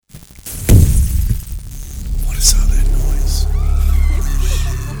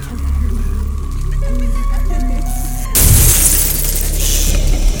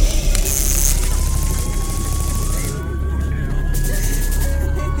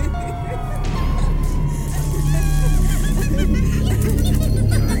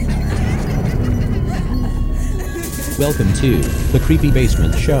Welcome to The Creepy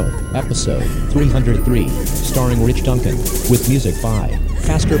Basement Show, episode 303, starring Rich Duncan, with music by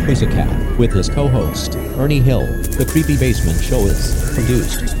Faster Pussycat, with his co-host, Ernie Hill. The Creepy Basement Show is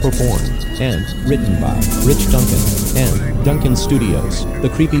produced, performed, and written by Rich Duncan and Duncan Studios. The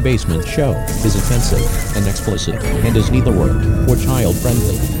Creepy Basement Show is offensive and explicit and is neither work or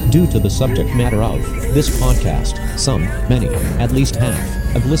child-friendly. Due to the subject matter of this podcast, some, many, at least half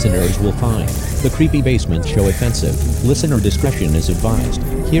of listeners will find The Creepy Basement Show offensive. Listener discretion is advised.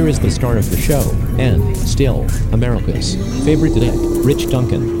 Here is the star of the show, and still America's favorite dick, Rich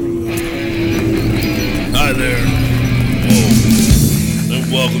Duncan. Hi there,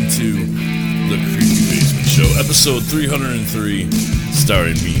 and welcome to The Creepy Basement Show, episode 303,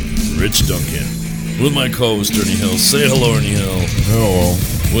 starring me, Rich Duncan, with my co-host Ernie Hill. Say hello, Ernie Hill. Hello.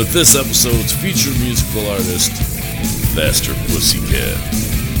 With this episode's featured musical artist, Faster Pussycat.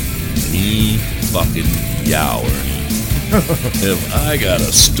 Me fucking yow, Ernie. Have I got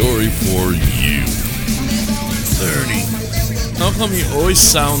a story for you, Ernie? How come you always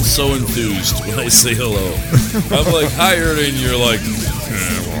sound so enthused when I say hello? I'm like, hi, Ernie, and you're like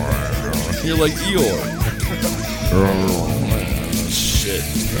Eeyore. Oh, shit.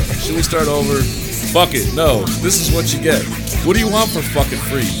 Should we start over? Fuck it, no. This is what you get. What do you want for fucking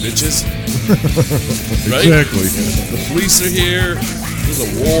free, bitches? Right? Exactly. The police are here. There's a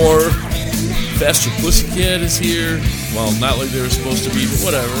war. Faster Pussycat is here. Well, not like they were supposed to be, but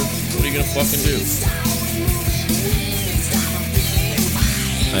whatever. What are you gonna fucking do?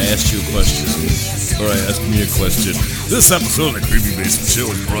 I asked you a question. Or I asked me a question. This episode of the Creepy Basement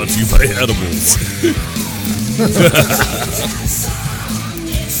Show is brought to you by Edibles.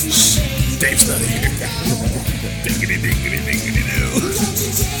 Dave's not here.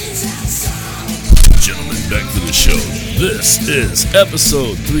 Gentlemen, back to the show. This is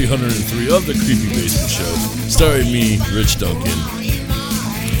episode 303 of the Creepy Basement Show, starring me, Rich Duncan.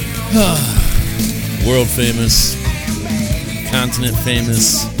 World famous, continent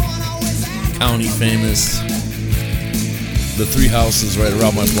famous, county famous, the three houses right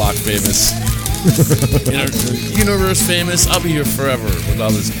around my block famous, universe famous. I'll be here forever with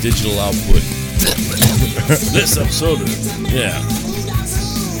all this digital output. This episode of,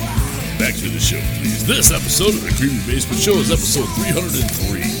 back to the show, please. This episode of the Creepy Basement Show is episode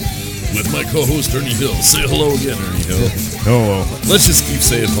 303 with my co-host Ernie Hill. Say hello again, Ernie Hill. Hello. Let's just keep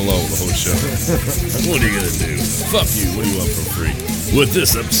saying hello the whole show. What are you gonna do? Fuck you. What do you want for free? With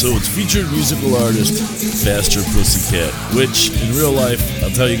this episode's featured musical artist, Faster Pussycat, which in real life,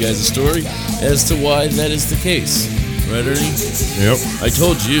 I'll tell you guys a story as to why that is the case. Right, Ernie? Yep. I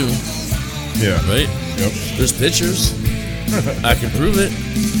told you. Yeah. Right? Yep. There's pictures. I can prove it.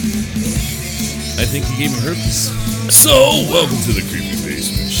 I think he gave me herpes. So, welcome to the Creepy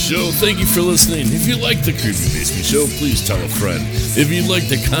Basement Show. Thank you for listening. If you like the Creepy Basement Show, please tell a friend. If you'd like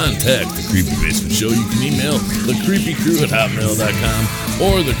to contact the Creepy Basement Show, you can email thecreepycrew@hotmail.com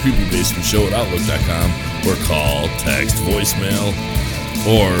or thecreepybasementshow@outlook.com, or call, text, voicemail,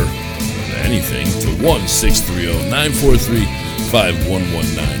 or anything to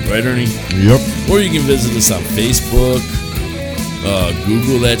 1-630-943-5119. Right, Ernie? Yep. Or you can visit us on Facebook.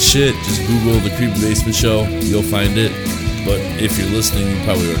 Google that shit. Just Google the Creepy Basement Show. You'll find it. But if you're listening, you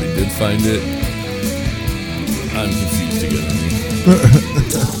probably already did find it. I'm confused again.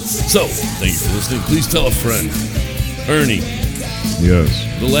 So, thank you for listening. Please tell a friend. Ernie. Yes.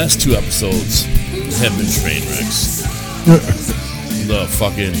 The last two episodes have been train wrecks. The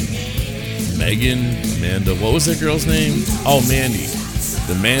fucking Amanda, what was that girl's name? Oh, Mandy.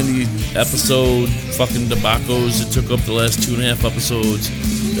 The Mandy episode, fucking debacles. It took up the last 2.5 episodes.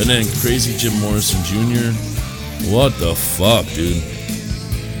 And then Crazy Jim Morrison Jr. What the fuck, dude?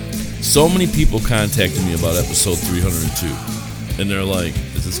 So many people contacted me about episode 302. And they're like,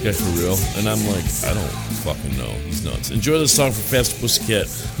 is this guy for real? And I'm like, I don't fucking know. He's nuts. Enjoy this song from Faster Pussycat.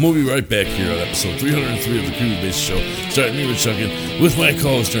 We'll be right back here on episode 303 of the Creepy Basement Show. Starting me, Rich Duncan, with my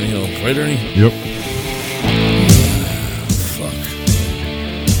co-host, Ernie Hill. Right, Ernie? Yep.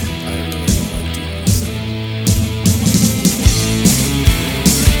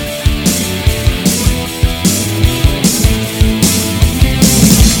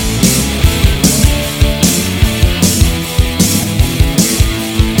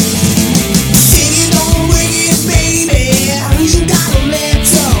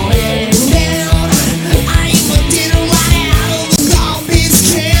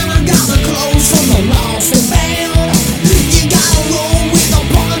 From the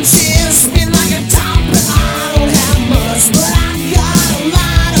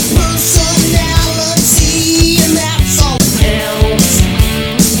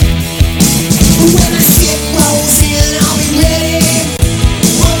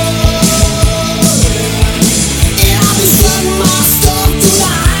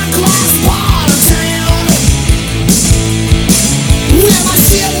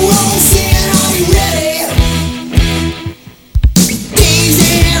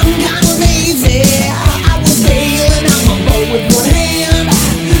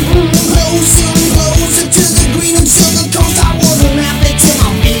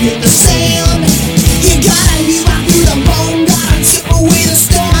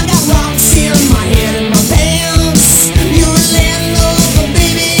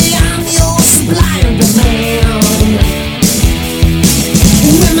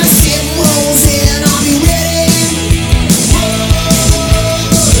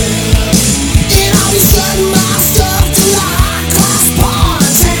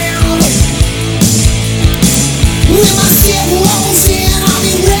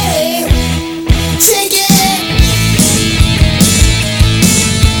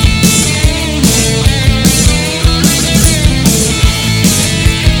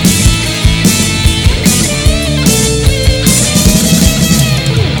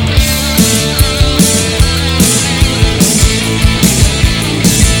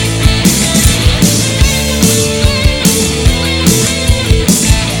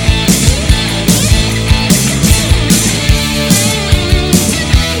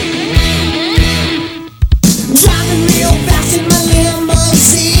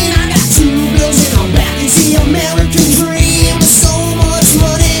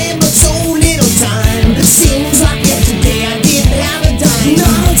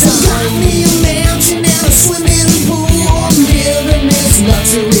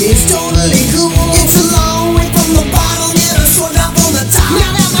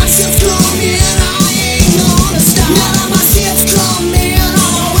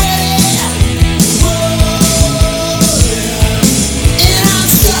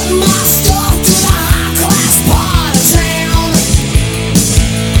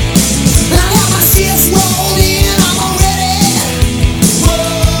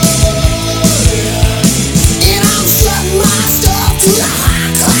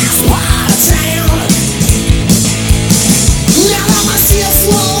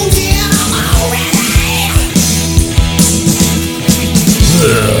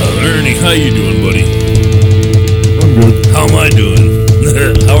How you doing, buddy? I'm good. How am I doing?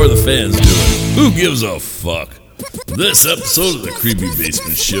 How are the fans doing? Who gives a fuck? This episode of the Creepy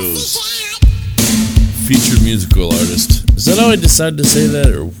Basement Show's featured musical artist. Is that how I decided to say that,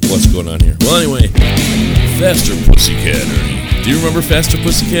 or what's going on here? Well, anyway, Faster Pussycat, Ernie. Do you remember Faster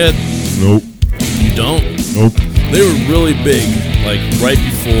Pussycat? Nope. You don't? Nope. They were really big, like, right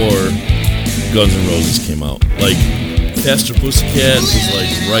before Guns N' Roses came out. Like, Faster Pussycat was,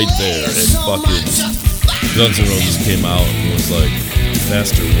 like, right there, and fucking Guns N' Roses came out and was like,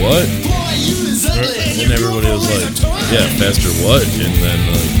 Faster what? And everybody was like, yeah, Faster what? And then,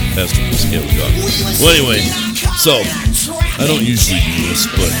 like, Faster Pussycat was gone. Well, anyway, so, I don't usually do this,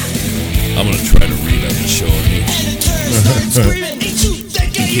 but I'm gonna try to read on the show,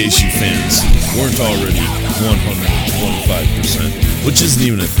 in case you fans weren't already 125%, which isn't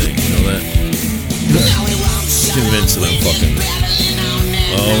even a thing, you know that? Convinced that I'm fucking...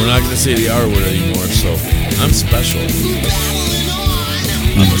 Oh, we're not gonna say the R word anymore, so I'm special.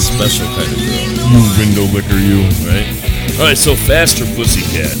 I'm a special kind of girl. You window licker, you. Right? Alright, so Faster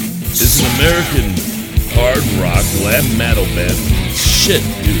Pussycat is an American hard rock glam metal band. Shit,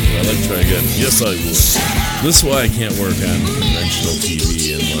 dude, I'd like to try again. Yes, I would. This is why I can't work on conventional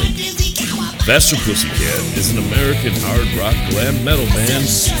TV and like... Faster Pussycat is an American hard rock glam metal band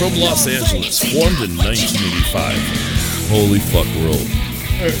from Los Angeles, formed in 1985. Holy fuck world.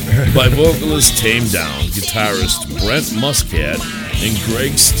 By vocalist Tame Down, guitarist Brent Muscat, and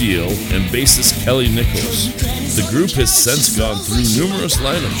Greg Steele, and bassist Kelly Nichols. The group has since gone through numerous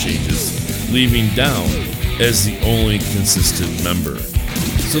lineup changes, leaving Down as the only consistent member.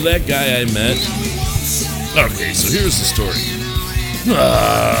 So that guy I met... Okay, so here's the story.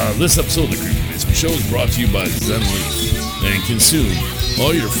 This episode of the Creepy Basement Show is brought to you by Zen Leaf, and consume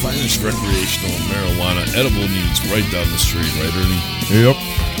all your finest recreational marijuana edible needs right down the street, right, Ernie? Yep.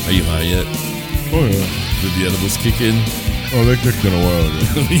 Are you high yet? Oh, yeah. Did the edibles kick in? Oh, they kicked in a while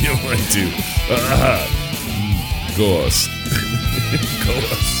ago. You might too. Go us. Go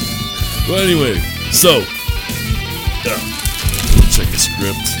us. Well, anyway, so, check the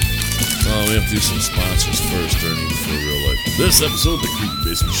script. We have to do some sponsors first, Ernie, before real life. This episode of the Creepy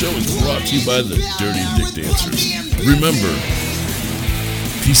Basement Show is brought to you by the Dirty Dick Dancers. Remember,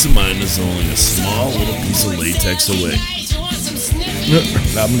 peace of mind is only a small little piece of latex away.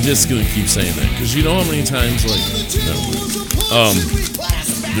 I'm just gonna keep saying that because you know how many times, like,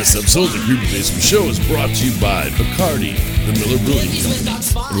 this episode of the Creepy Basement Show is brought to you by Bacardi, the Miller Brewing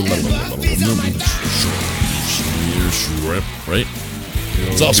Company. Right?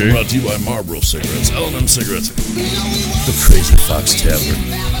 It's also brought to you by Marlboro Cigarettes, L&M Cigarettes, the Crazy Fox Tavern.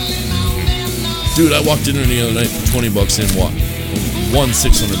 Dude, I walked in there the other night for $20 and won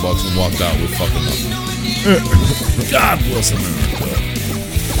 $600 and walked out with fucking nothing. God bless America.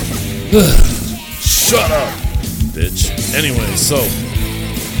 Shut up, bitch. Anyway, so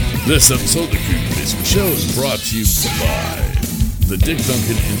this episode of the Creepy Basement Show is brought to you by the Dick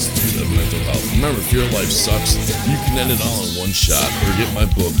Duncan Institute of Mental Health. Remember, if your life sucks, you can end it all in one shot, or get my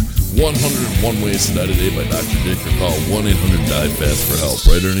book, 101 Ways to Die Today by Dr. Dick, or call 1-800-DIE-FAST for help.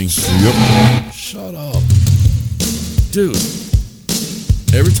 Right, Ernie? Yep. Shut up. Dude,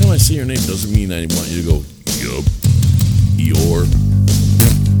 every time I say your name doesn't mean I want you to go, yup, Eeyore.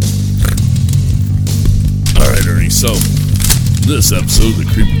 Alright, Ernie, so this episode of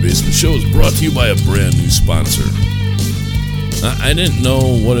the Creepy Basement Show is brought to you by a brand new sponsor. I didn't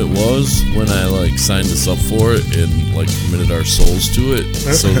know what it was when I like signed us up for it and like committed our souls to it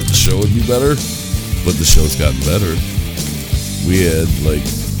so that the show would be better, but the show's gotten better. We had like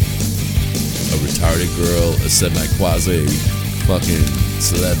a retarded girl, a semi-quasi fucking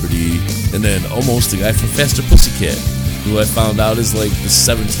celebrity, and then almost the guy from Faster Pussycat, who I found out is like the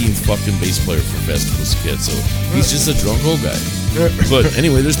 17th fucking bass player for Faster Pussycat, so he's just a drunk old guy. But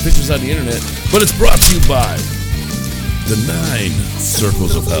anyway, there's pictures on the internet, but it's brought to you by the 9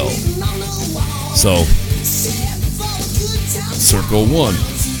 Circles of Hell. So, Circle 1,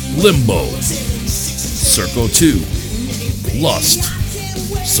 Limbo. Circle 2, Lust.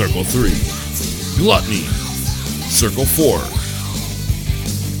 Circle 3, Gluttony. Circle 4,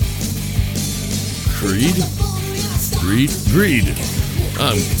 Greed.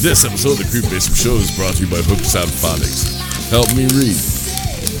 This episode of the Creep Basement Show is brought to you by Hook Sound Phonics. Help me read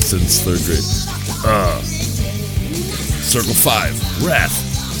since 3rd grade. Circle 5, Wrath.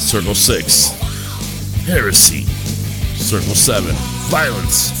 Circle 6, Heresy. Circle 7,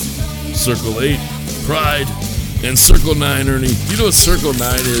 Violence. Circle 8, Pride. And Circle 9, Ernie. Do you know what Circle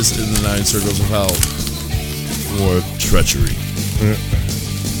 9 is in the 9 Circles of Hell? Or treachery.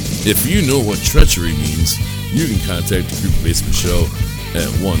 If you know what treachery means, you can contact the Creepy Basement Show at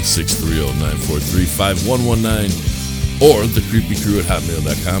 1-630-943-5119 or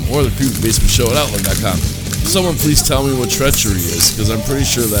thecreepycrew@hotmail.com or thecreepybasementshow@outlook.com. Someone please tell me what treachery is, because I'm pretty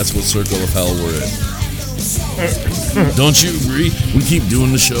sure that's what circle of hell we're in. Don't you agree? We keep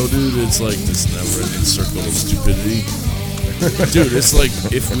doing the show, dude. It's like this never-ending circle of stupidity. Dude, it's like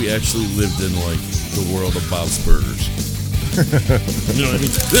if we actually lived in like the world of Bob's Burgers. You know what I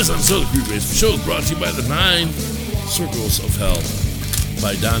mean? This episode of the Creepy Basement Show is brought to you by the 9 Circles of Hell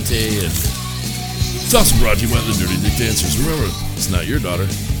by Dante, and it's also brought to you by the Dirty Dick Dancers. Remember, it's not your daughter.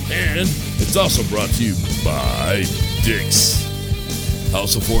 And it's also brought to you by Dick's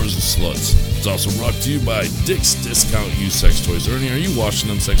House of Whores and Sluts. It's also brought to you by Dick's Discount Used Sex Toys. Ernie, are you washing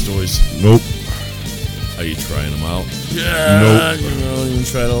them sex toys? Nope. Are you trying them out? Yeah. Nope. You know, you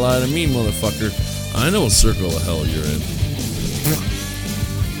try to lie to me, motherfucker. I know what circle of hell you're in.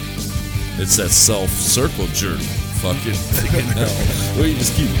 It's that self-circle jerk. Fucking hell. Where you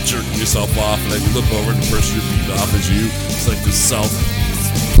just keep jerking yourself off, and then you look over and the person you're beating off is you. It's like this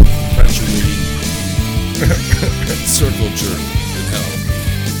self-perpetuating circle jerk in hell,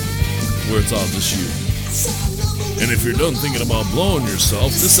 where it's all just you. And if you're done thinking about blowing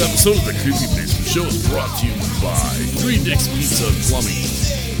yourself, this episode of the Creepy Basement Show is brought to you by 3 Dicks Pizza and Plumbing.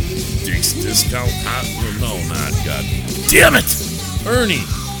 Dick's Discount Hot... No, not. God damn it! Ernie!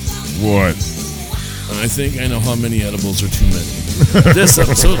 What? I think I know how many edibles are too many. This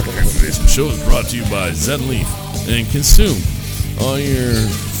episode of the Creepy Basement Show is brought to you by Zen Leaf. And consume all your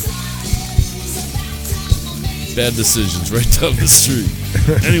bad decisions right down the street.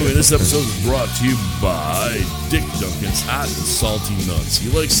 Anyway, this episode is brought to you by Dick Duncan's Hot and Salty Nuts.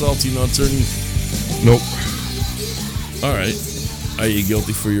 You like salty nuts, Ernie? Nope. Alright. Are you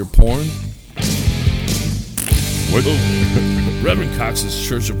guilty for your porn? What? Reverend Cox's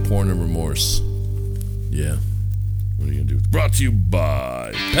Church of Porn and Remorse. Yeah. What are you gonna do? Brought to you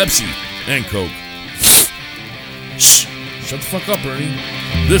by Pepsi and Coke. Shh. Shut the fuck up, Ernie.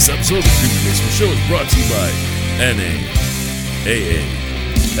 This episode of the Creepy Basement Show is brought to you by NA, AA,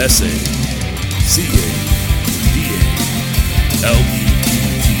 SA, CA, DA,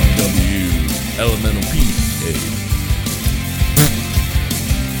 LGBTW, Elemental PA.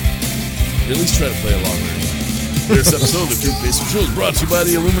 At least try to play along, Ernie. This episode of the Creepy Basement Show is brought to you by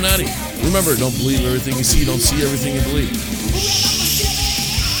the Illuminati. Remember, don't believe everything you see, don't see everything you believe.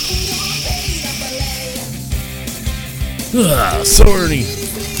 So, Ernie,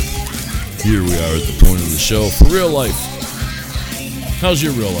 here we are at the point of the show for real life. How's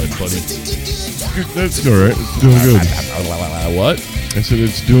your real life, buddy? That's alright. It's doing good. What? I said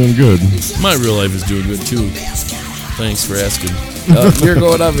it's doing good. My real life is doing good, too. Thanks for asking. You're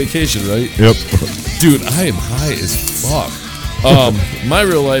going on vacation, right? Yep. Dude, I am high as fuck. My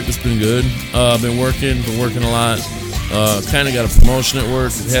real life has been good. Been working a lot. Kind of got a promotion at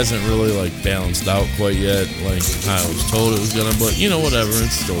work. It hasn't really like balanced out quite yet, like I was told it was gonna. But you know, whatever.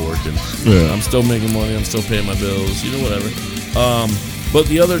 It's still working. Yeah. I'm still making money. I'm still paying my bills. You know, whatever. But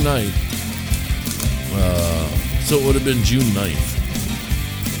the other night, so it would have been June 9th.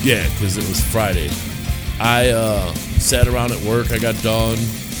 Yeah, because it was Friday. I sat around at work. I got done.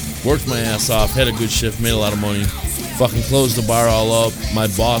 Worked my ass off. Had a good shift. Made a lot of money. Fucking closed the bar all up. My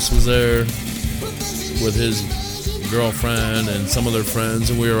boss was there with his girlfriend and some of their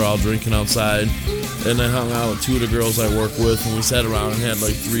friends, and we were all drinking outside. And I hung out with 2 of the girls I work with, and we sat around and had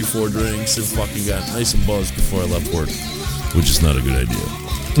like 3-4 drinks and fucking got nice and buzzed before I left work, which is not a good idea.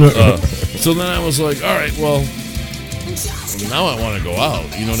 So then I was like, all right, well, now I want to go out.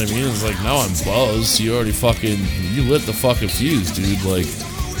 You know what I mean? It's like, now I'm buzzed. You already you lit the fucking fuse, dude. Like,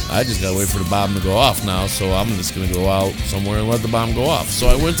 I just gotta wait for the bomb to go off now, so I'm just gonna go out somewhere and let the bomb go off. So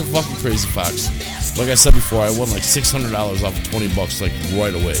I went to fucking Crazy Fox. Like I said before, I won like $600 off of $20 like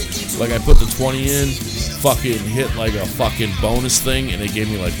right away. Like I put the 20 in, fucking hit like a fucking bonus thing, and it gave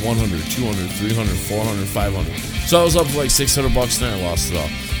me like 100, 200, 300, 400, 500. So I was up to like $600 and I lost it all.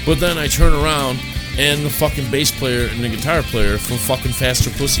 But then I turn around and the fucking bass player and the guitar player from fucking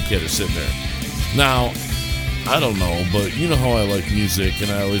Faster Pussycat are sitting there. Now, I don't know, but you know how I like music,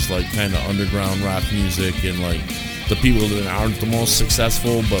 and I always like kind of underground rock music, and like the people that aren't the most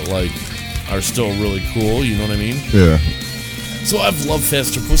successful, but like are still really cool, you know what I mean? Yeah. So I've loved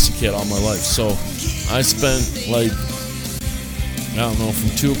Faster Pussycat all my life. So I spent like, I don't know, from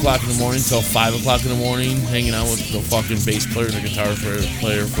 2 o'clock in the morning till 5 o'clock in the morning hanging out with the fucking bass player and the guitar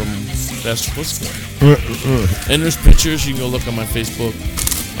player from Faster Pussycat. And there's pictures, you can go look on my Facebook.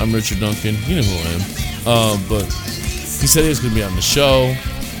 I'm Richard Duncan, you know who I am. But he said he was going to be on the show.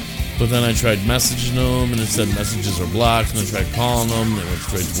 But then I tried messaging him, and it said messages are blocked, and I tried calling him, and it went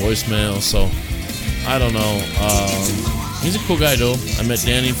straight to voicemail. So, I don't know. He's a cool guy, though. I met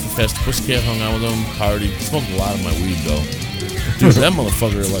Danny from Fast Pussycat, hung out with him, partied, smoked a lot of my weed, though. Dude, that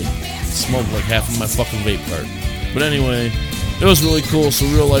motherfucker, like, smoked like half of my fucking vape cart. But anyway, it was really cool. So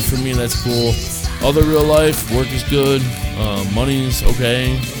real life for me, that's cool. Other real life, work is good. Money's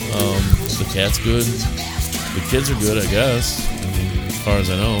okay. The cat's good. The kids are good, I guess. As far as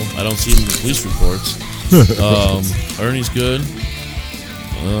I know. I don't see them in the police reports. Ernie's good.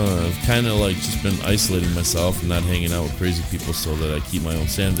 I've kind of like just been isolating myself and not hanging out with crazy people so that I keep my own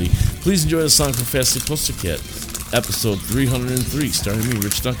sanity. Please enjoy the song from Fast Pussycat, episode 303, starring me,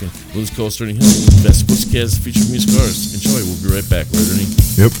 Rich Duncan, with his co-host Ernie Hill. Fast Pussycat is featured music artist. Enjoy. We'll be right back. Right, Ernie?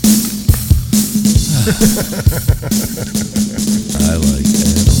 Yep. I like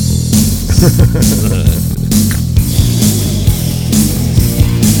animals.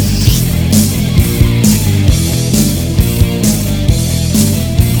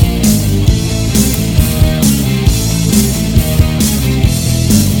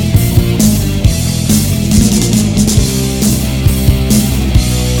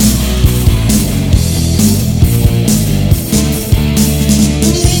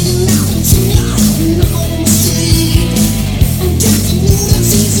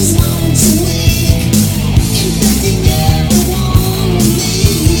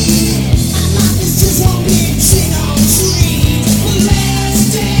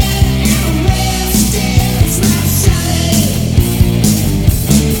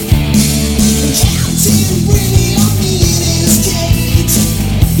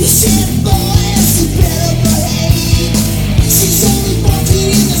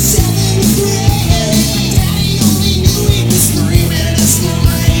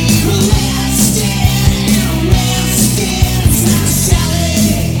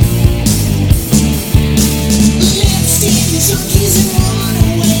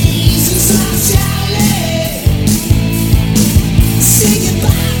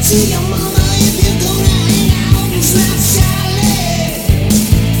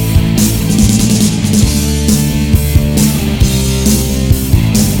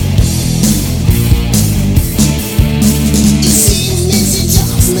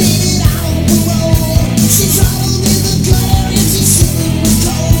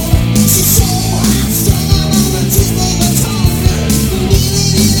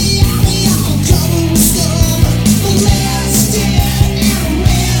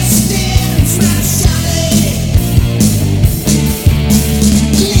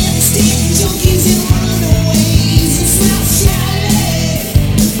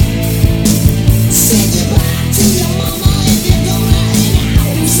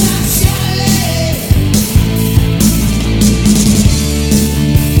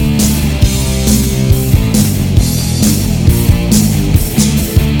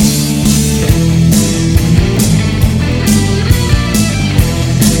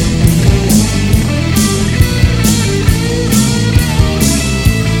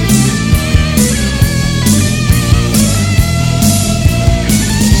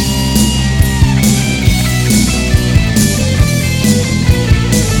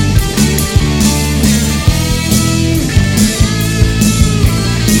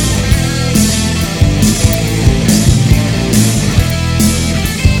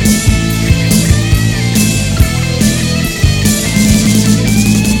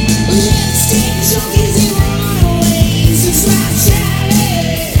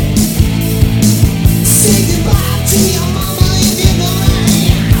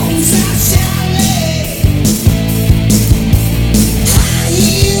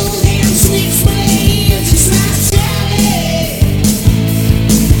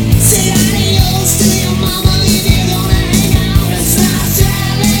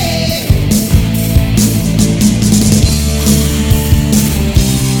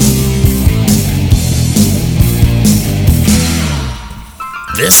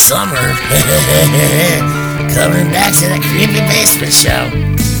 This summer, coming back to the Creepy Basement Show,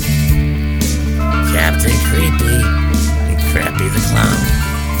 Captain Creepy and Crappy the Clown.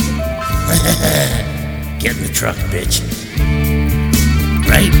 Get in the truck, bitch.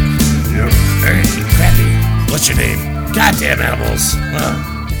 Right? Yep. Hey, Crappy, what's your name? Goddamn animals.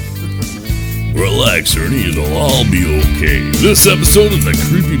 Relax, Ernie, it'll all be okay. This episode of the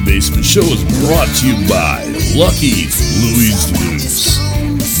Creepy Basement Show is brought to you by Lucky Louie's Lubes.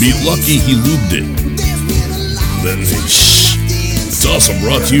 Be lucky he lubed it. Then, shh. It's also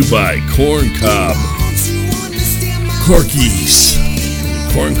brought to you by Corn Cob Corky's.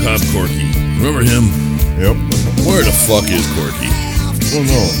 Corn Cob Corky. Remember him? Yep. Where the fuck is Corky? Oh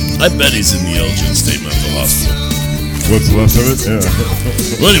no. I bet he's in the Elgin State Mental Hospital. What's left of it? Yeah.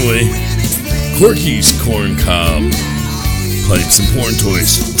 Well, anyway, Corky's Corn Cob pipes, and porn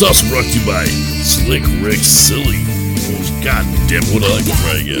toys. It's also brought to you by Slick Rick Silly. God damn, would I like to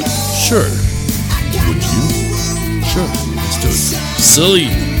try again? Sure. Would you? Sure. Let's do it. Silly.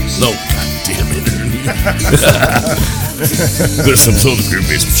 No, god damn it, Ernie. This episode of the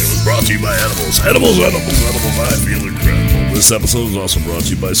Creepy Basement Show is brought to you by Edibles. Edibles. I feel incredible. This episode is also brought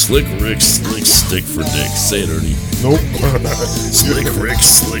to you by Slick Rick Slick Stick for Dicks. Say it, Ernie. Nope. Slick Rick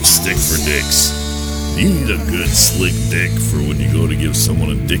Slick Stick for Dicks. You need a good slick dick for when you go to give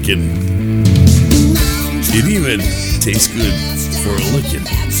someone a dickin'. It even tastes good for a lickin'.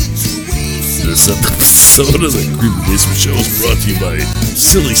 This episode of the Creepy Basement Show is brought to you by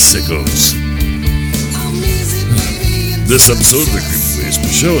Silly Sickos. This episode of the Creepy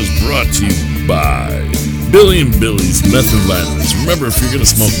Basement Show is brought to you by Billy and Billy's Meth and Vitamins. Remember, if you're going to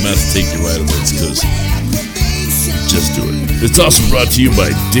smoke meth, take your vitamins, because just do it. It's also brought to you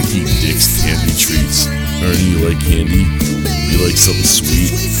by Dickie Dick's Candy Treats. Ernie, you like candy? You like something sweet?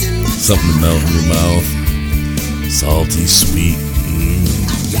 Something to melt in your mouth? Salty, sweet.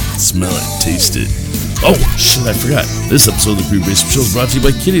 Smell it, taste it. Oh, shit, I forgot. This episode of the Creepy Basement Show is brought to you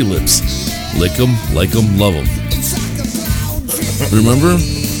by Kitty Lips. Lick 'em, like 'em, love 'em. Remember?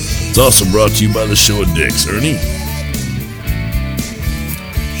 It's also brought to you by the Show of Dicks, Ernie.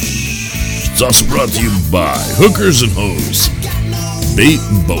 It's also brought to you by Hookers and Hose, Bait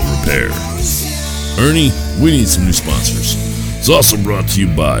and Boat Repair. Ernie, we need some new sponsors. It's also brought to you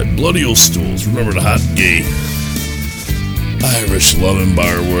by Bloody Old Stools. Remember the hot, gay Irish loving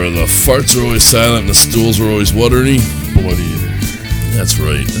bar where the farts are always silent and the stools are always what, Ernie? Bloody. That's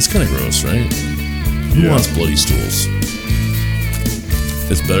right. That's kind of gross, right? Who wants bloody stools?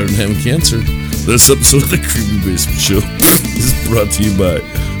 It's better than having cancer. This episode of the Creepy Basement Show is brought to you by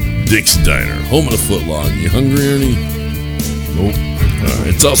Dick's Diner, home of the footlong. You hungry, Ernie? Nope.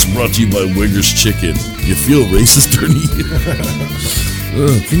 It's also brought to you by Wigger's Chicken. You feel racist, Ernie?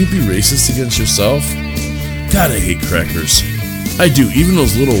 Can you be racist against yourself? God, I hate crackers. I do, even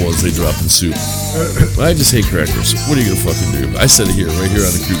those little ones they drop in soup. I just hate crackers. What are you gonna fucking do? I said it here, right here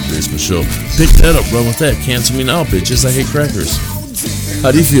on the Creepy Basement Show. Pick that up, run with that. Cancel me now, bitches. I hate crackers.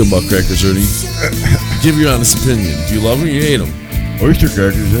 How do you feel about crackers, Ernie? Give your honest opinion. Do you love them or you hate them? Oyster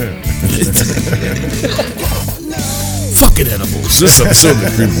crackers, yeah. Fucking edibles. This episode of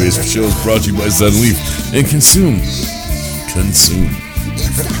the Creepy Basement Show is brought to you by Zen Leaf. And consume.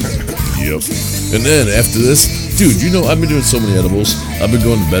 Yep. And then after this, dude, you know, I've been doing so many edibles. I've been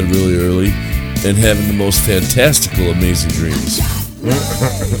going to bed really early and having the most fantastical, amazing dreams.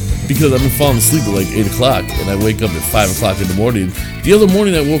 Because I've been falling asleep at like 8 o'clock and I wake up at 5 o'clock in the morning. The other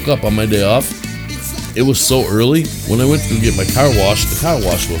morning I woke up on my day off. It was so early. When I went to get my car washed, the car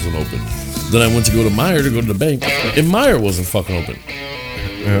wash wasn't open. Then I went to go to Meijer to go to the bank, and Meijer wasn't fucking open.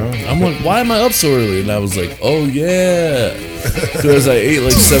 Yeah. I'm like, why am I up so early? And I was like, oh yeah, because I ate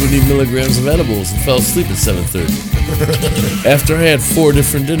like 70 milligrams of edibles and fell asleep at 7:30. After I had 4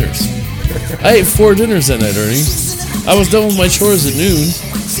 different dinners. I ate 4 dinners that night, Ernie. I was done with my chores at noon,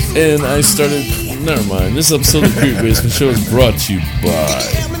 and I started. Never mind. This episode of the Creepy Basement Show is brought to you by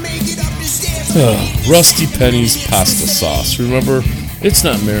Rusty Penny's pasta sauce. Remember, it's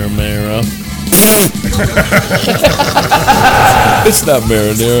not marinara. It's not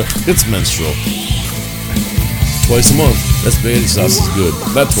marinara. It's menstrual. Twice a month. That spaghetti sauce is good.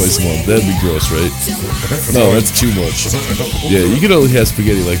 Not twice a month. That'd be gross, right? No, that's too much. Yeah, you can only have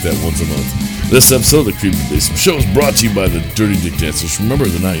spaghetti like that once a month. This episode of the Creepy Basement Show is brought to you by the Dirty Dick Dancers. Remember,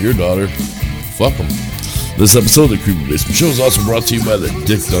 they're not your daughter. Fuck them. This episode of the Creepy Basement Show is also brought to you by the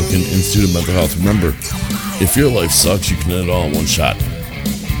Dick Duncan Institute of Mental Health. Remember, if your life sucks, you can end it all in one shot.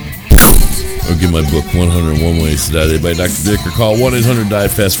 Or get my book, 101 Ways to Die Today by Dr. Dick, or call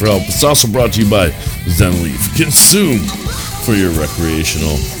 1-800-DIE-FAST for help. It's also brought to you by Zen Leaf. Consume for your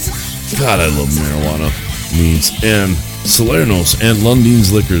recreational. God, I love marijuana. Means. And Salerno's and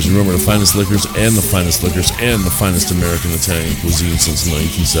Lundin's Liquors. Remember, the finest liquors and the finest liquors and the finest American Italian cuisine since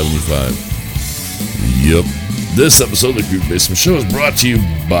 1975. Yep. This episode of the Creepy Basement Show is brought to you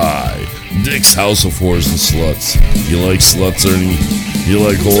by Dick's House of Whores and Sluts. You like sluts, Ernie? You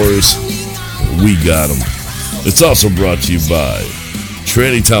like whores? We got them. It's also brought to you by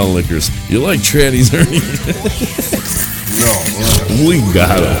Tranny Town Liquors. You like trannies, Ernie? No. We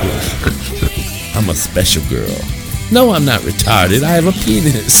got them. I'm a special girl. No, I'm not retarded. I have a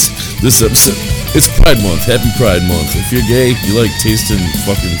penis. This episode, it's Pride Month. Happy Pride Month. If you're gay, you like tasting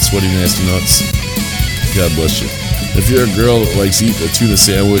fucking sweaty, nasty nuts, God bless you. If you're a girl that likes eating a tuna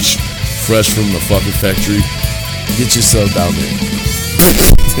sandwich fresh from the fucking factory, get yourself down there.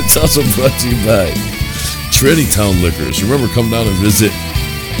 It's also brought to you by Tranny Town Liquors. Remember, come down and visit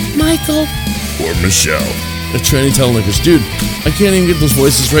Michael or Michelle a tranny telling her, dude, I can't even get those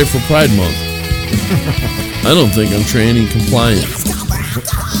voices right for Pride Month. I don't think I'm tranny compliant.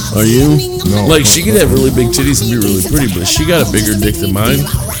 Are you? No. Like, she could have really big titties and be really pretty, but if she got a bigger dick than mine,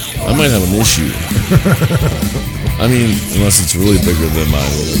 I might have an issue. I mean, unless it's really bigger than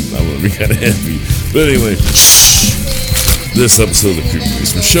mine, I wouldn't be kind of happy. But anyway, this episode of the Creepy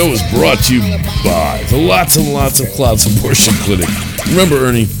Basement Show is brought to you by the Lots and Lots of Clouds Abortion Clinic. Remember,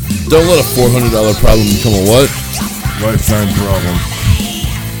 Ernie, don't let a $400 problem become a what? Lifetime problem.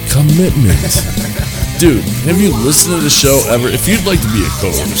 Commitment. Dude, have you listened to the show ever? If you'd like to be a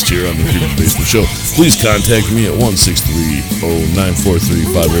co-host here on the Creepy Basement Show, please contact me at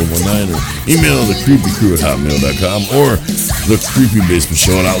 1-630-943-5819 or email thecreepycrew@hotmail.com or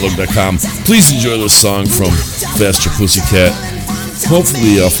thecreepybasementshow@outlook.com. Please enjoy this song from Faster Pussycat.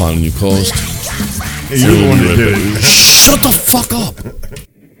 Hopefully I'll find a new co-host. Hey, you're the one that did it. Shut the fuck up!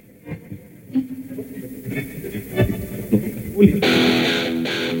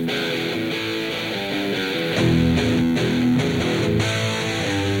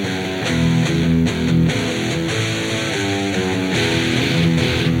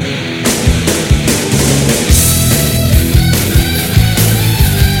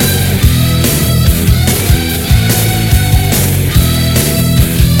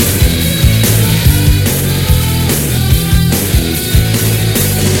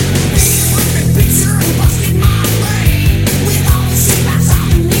 Picture busting my brain with all the shit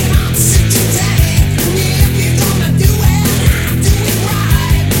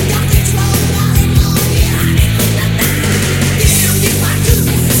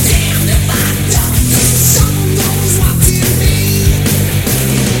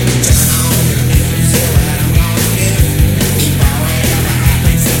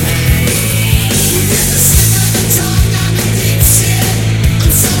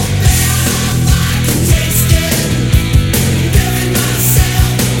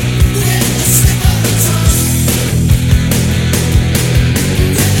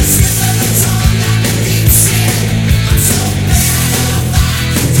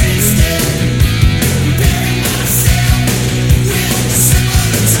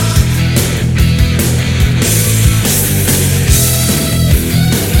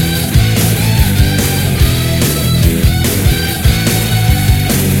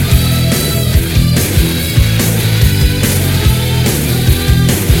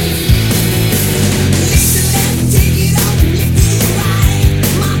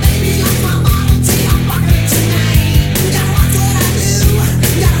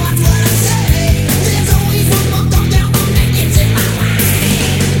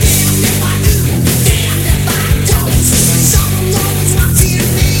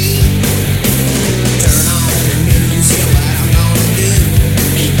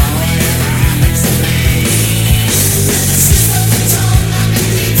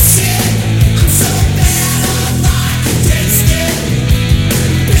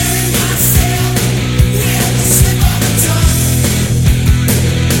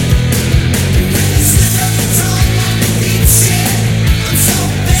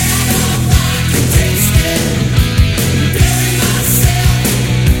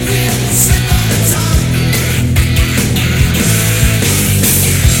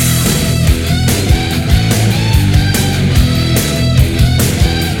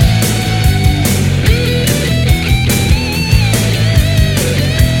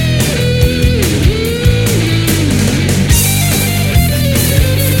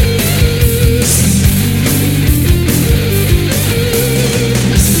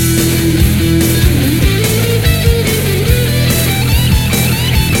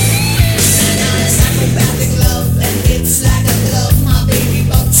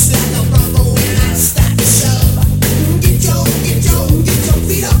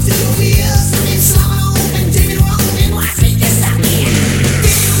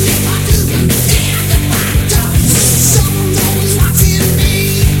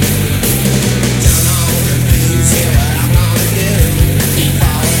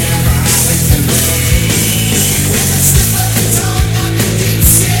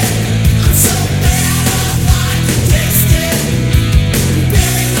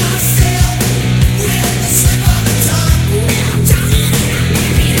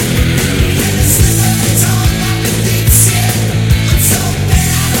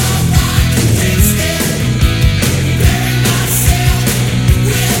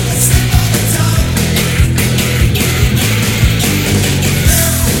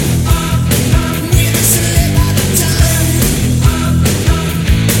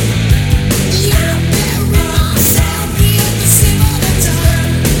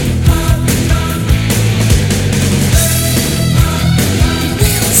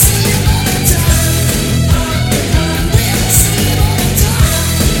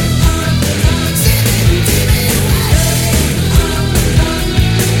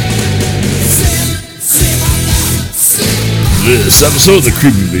This episode of the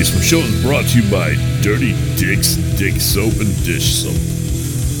Creepy Basement Show is brought to you by Dirty Dick's Dick Soap and Dish Soap.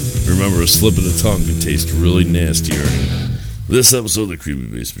 Remember, a slip of the tongue can taste really nasty, Ernie. This episode of the Creepy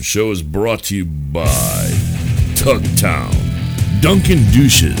Basement Show is brought to you by Tugtown. Dunkin'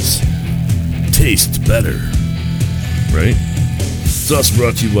 Douches. Taste better. Right? It's also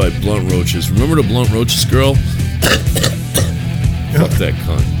brought to you by Blunt Roaches. Remember the Blunt Roaches, girl? Fuck that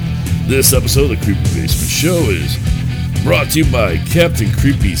cunt. This episode of the Creepy Basement Show is brought to you by Captain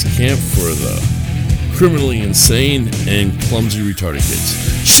Creepy's Camp for the criminally insane and clumsy retarded kids.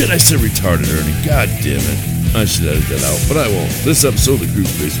 Shit, I said retarded, Ernie. God damn it. I should edit that out, but I won't. This episode of the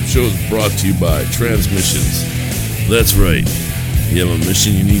Creepy Basement Show is brought to you by Transmissions. That's right. You have a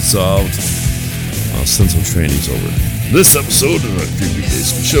mission you need solved? I'll send some trainees over. This episode of the Creepy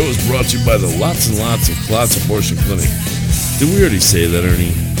Basement Show is brought to you by the Lots and Lots of Clots Abortion Clinic. Did we already say that,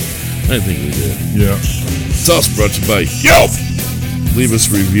 Ernie? I think we did. Yeah. It's also brought to you by Yelp. Leave us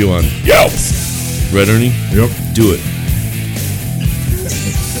a review on Yelp. Right, Ernie? Yep. Do it.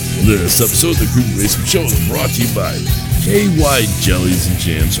 This episode of the Creepy Basement Show is brought to you by KY Jellies and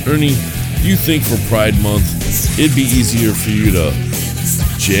Jams. Ernie, do you think for Pride Month it'd be easier for you to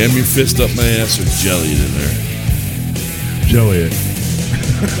jam your fist up my ass or jelly it in there? Jelly it.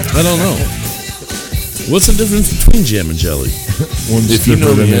 I don't know. What's the difference between jam and jelly? One's If you know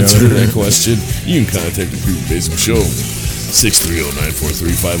stiffer the than answer to other. that question, you can contact the Creepy Basement Show,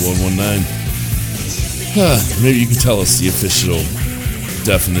 630-943-5119. Maybe you can tell us the official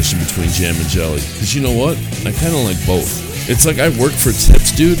definition between jam and jelly. Because you know what? I kind of like both. It's like I work for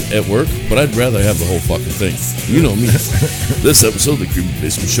tips, dude, at work, but I'd rather have the whole fucking thing. You know me. This episode of the Creepy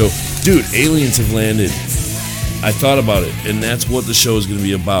Basement Show, dude, aliens have landed. I thought about it, and that's what the show is going to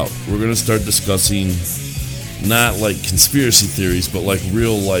be about. We're going to start discussing not like conspiracy theories, but like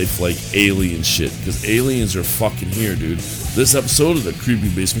real life, like alien shit. Because aliens are fucking here, dude. This episode of the Creepy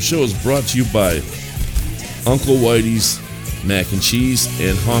Basement Show is brought to you by Uncle Whitey's Mac and Cheese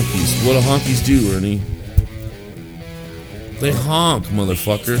and Honkies. What do Honkies do, Ernie? They honk,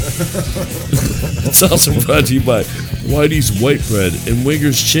 motherfucker. It's also brought to you by Whitey's White Bread and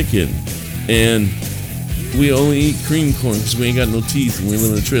Wigger's Chicken. And we only eat cream corn because we ain't got no teeth and we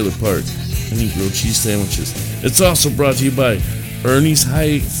live in a trailer park. And eat grilled cheese sandwiches. It's also brought to you by Ernie's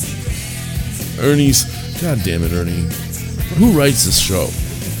God damn it, Ernie. Who writes this show?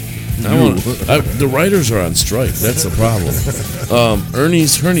 The writers are on strike. That's the problem.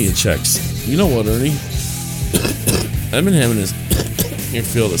 Ernie's hernia checks. You know what, Ernie? I've been having this. Here,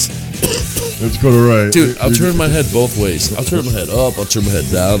 feel this. Let's go to right. Dude, I'll turn my head both ways. I'll turn my head up, I'll turn my head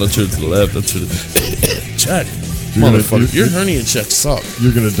down, I'll turn to the left, I'll turn to check. Motherfucker, your hernia checks suck.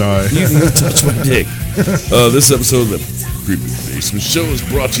 You're gonna die. You can touch my dick. This episode of the Creepy Basement Show is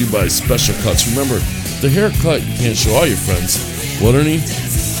brought to you by Special Cuts. Remember, the haircut you can't show all your friends. What, Ernie?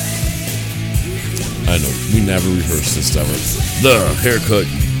 I know, we never rehearsed this ever. The haircut.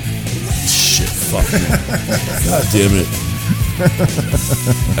 Shit, fuck me. God damn it.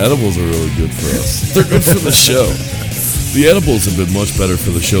 Edibles are really good for us. They're good for the show. The edibles have been much better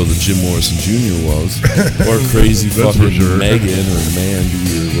for the show than Jim Morrison Jr. was. Or crazy That's for fucking sure. Megan or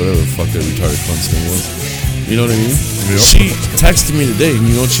Mandy or whatever the fuck that retarded cunt's name was. You know what I mean? Yep. She texted me today, and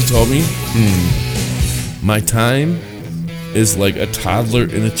you know what she told me? My time is like a toddler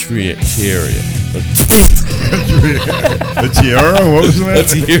in a tiara. A tiara? What was A that?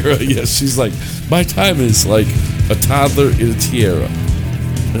 tiara, yes. She's like, my time is like a toddler in a tiara.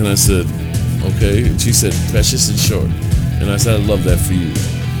 And I said, okay. And she said, precious and short. And I said, I love that for you.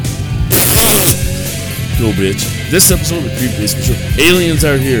 Go, bitch. This episode of the Creepy Basement Show, aliens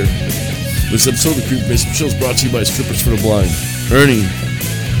are here. This episode of the Creepy Basement Show is brought to you by Strippers for the Blind. Ernie.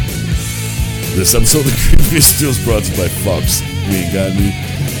 This episode of the Creepy Basement Show is brought to you by Fucks. We ain't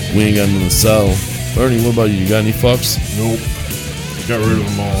got nothing to sell. Ernie, what about you? You got any fucks? Nope. Got rid of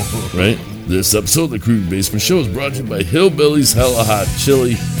them all. Right? This episode of the Creepy Basement Show is brought to you by Hillbilly's Hella Hot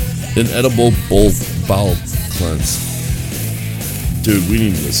Chili and Edible Bowel Cleanse. Dude, we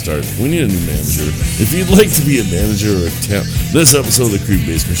need to start. We need a new manager. If you'd like to be a manager or a temp, this episode of the Creepy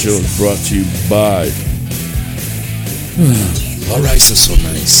Basement Show is brought to you by... All rice is so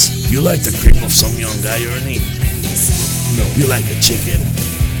nice. You like the cream of some young guy, Ernie? No. You like a chicken?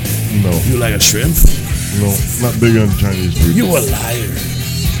 No. You like a shrimp? No. Not big on Chinese food. You a liar.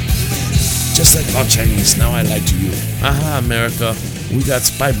 Just like all Chinese, now I lie to you. Aha, America. We got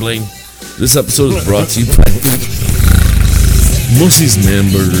spy bling. This episode is brought to you by Mussy's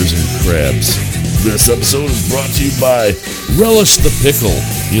Man Burgers and Crabs. This episode is brought to you by Relish the Pickle.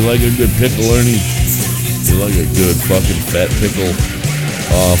 You like a good pickle, Ernie? You like a good fucking fat pickle?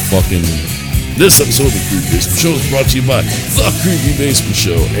 Fucking This episode of the Creepy Basement Show is brought to you by The Creepy Basement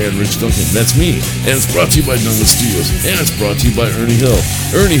Show and Rich Duncan. That's me. And it's brought to you by Duncan Studios. And it's brought to you by Ernie Hill.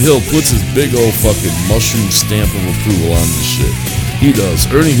 Ernie Hill puts his big old fucking mushroom stamp of approval on this shit. He does.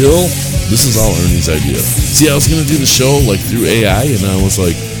 Ernie Hill, this is all Ernie's idea. See, I was going to do the show like through AI, and I was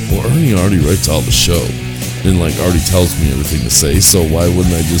like, well, Ernie already writes all the show. And like already tells me everything to say, so why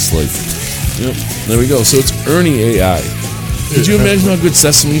wouldn't I just like, yep, there we go. So it's Ernie AI. Could you imagine how good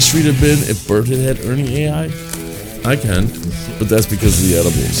Sesame Street had been if Bert had Ernie AI? I can, but that's because of the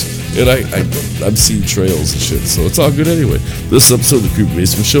edibles. And I've seen trails and shit, so it's all good anyway. This episode of the Creepy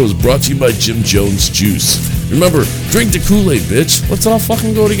Basement Show is brought to you by Jim Jones Juice. Remember, drink the Kool-Aid, bitch. Let's all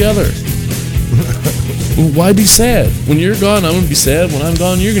fucking go together. Well, why be sad? When you're gone, I'm going to be sad. When I'm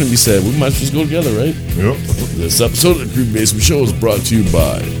gone, you're going to be sad. We might as well go together, right? Yep. This episode of the Creepy Basement Show is brought to you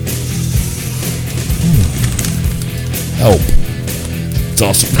by Help. It's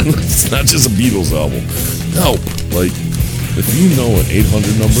also, it's not just a Beatles album. Help. Like, if you know an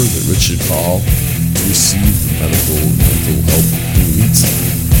 800 number that Rich should call to receive the medical and mental help he needs,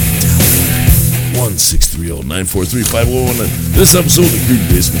 1-630-943-5119. This episode of the Creepy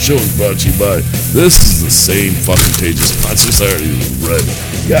Basement Show is brought to you by, this is the same fucking page of sponsors I already read.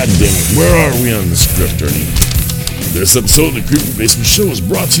 God damn it, where are we on the script, Ernie? This episode of the Creepy Basement Show is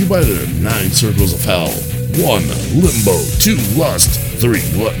brought to you by the 9 Circles of Hell. 1. Limbo. 2. Lust. 3.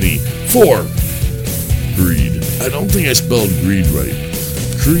 Gluttony. 4. Greed. I don't think I spelled greed right.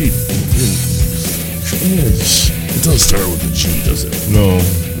 Creed. It doesn't start with a G, does it? No.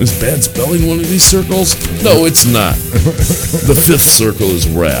 Is bad spelling one of these circles? No, it's not. The 5th circle is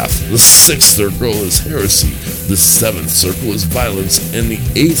wrath. The 6th circle is heresy. The 7th circle is violence. And the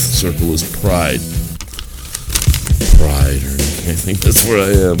 8th circle is pride. Pride, I think that's where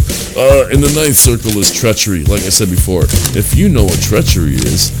I am. And the 9th circle is treachery. Like I said before, if you know what treachery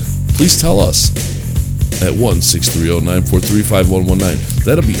is, please tell us at 1-630-943-5119.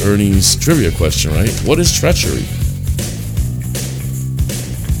 That'll be Ernie's trivia question, right? What is treachery?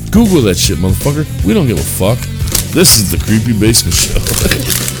 Google that shit, motherfucker. We don't give a fuck. This is the Creepy Basement Show.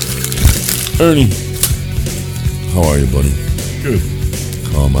 Ernie, how are you, buddy? Good.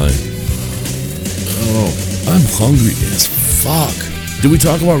 How am I? Oh. I'm hungry as fuck. Did we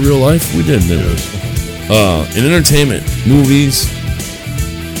talk about real life? We did, didn't we? In entertainment, movies.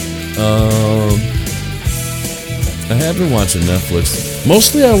 I have been watching Netflix.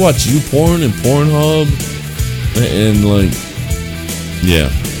 Mostly I watch YouPorn and Pornhub. And like,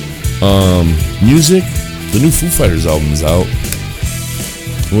 yeah. Music. The new Foo Fighters album is out.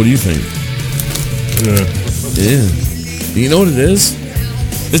 What do you think? Yeah. Yeah. You know what it is?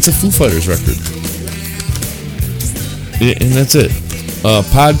 It's a Foo Fighters record. Yeah, and that's it.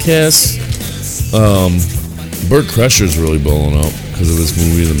 Podcasts. Bert Kreischer's really blowing up because of this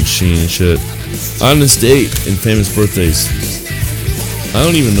movie, The Machine and shit. On this date in famous birthdays, I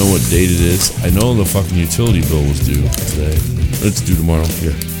don't even know what date it is. I know the fucking utility bill was due today. It's due tomorrow.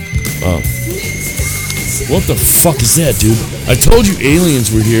 Here. What the fuck is that, dude? I told you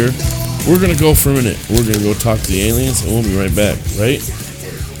aliens were here. We're gonna go for a minute. We're gonna go talk to the aliens, and we'll be right back, right?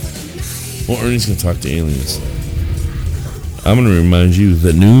 Well, Ernie's gonna talk to aliens. I'm gonna remind you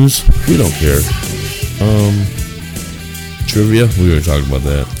that news, we don't care. Trivia, we already talked about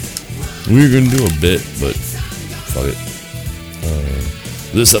that. We were gonna do a bit, but fuck it.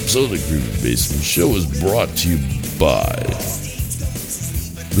 This episode of the Creepy Basement Show is brought to you by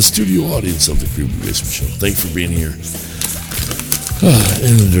the studio audience of the Creepy Basement Show. Thanks for being here.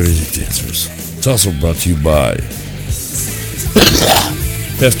 And the Dirty Dick Dancers. It's also brought to you by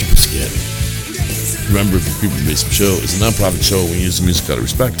Pastor Piscati. Remember, the Creepy Basement Show is a non-profit show. We use the music out of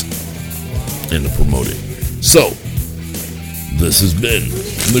respect and to promote it. So, this has been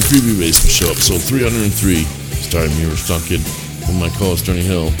the Creepy Basement Show, episode 303, starring me, Rich Duncan, and my co-host, Ernie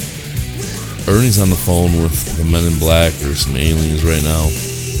Hill. Ernie's on the phone with the Men in Black or some aliens right now.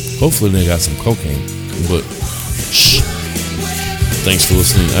 Hopefully they got some cocaine, but shh. Thanks for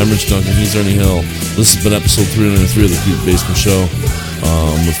listening. I'm Rich Duncan. He's Ernie Hill. This has been episode 303 of the Creepy Basement Show.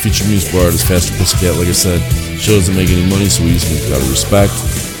 With featured music artist Pastor Pussycat. Like I said, show doesn't make any money, so we use it out of respect.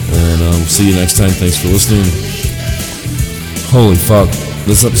 And see you next time. Thanks for listening. Holy fuck.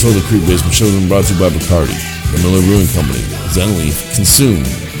 This episode of the Creepy Basement Show has been brought to you by Bacardi, the Miller Brewing Company, Zen Leaf, Consume,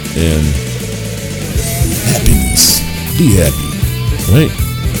 and happiness. Be happy. Right?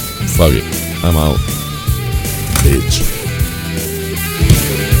 Fuck it. I'm out. Bitch.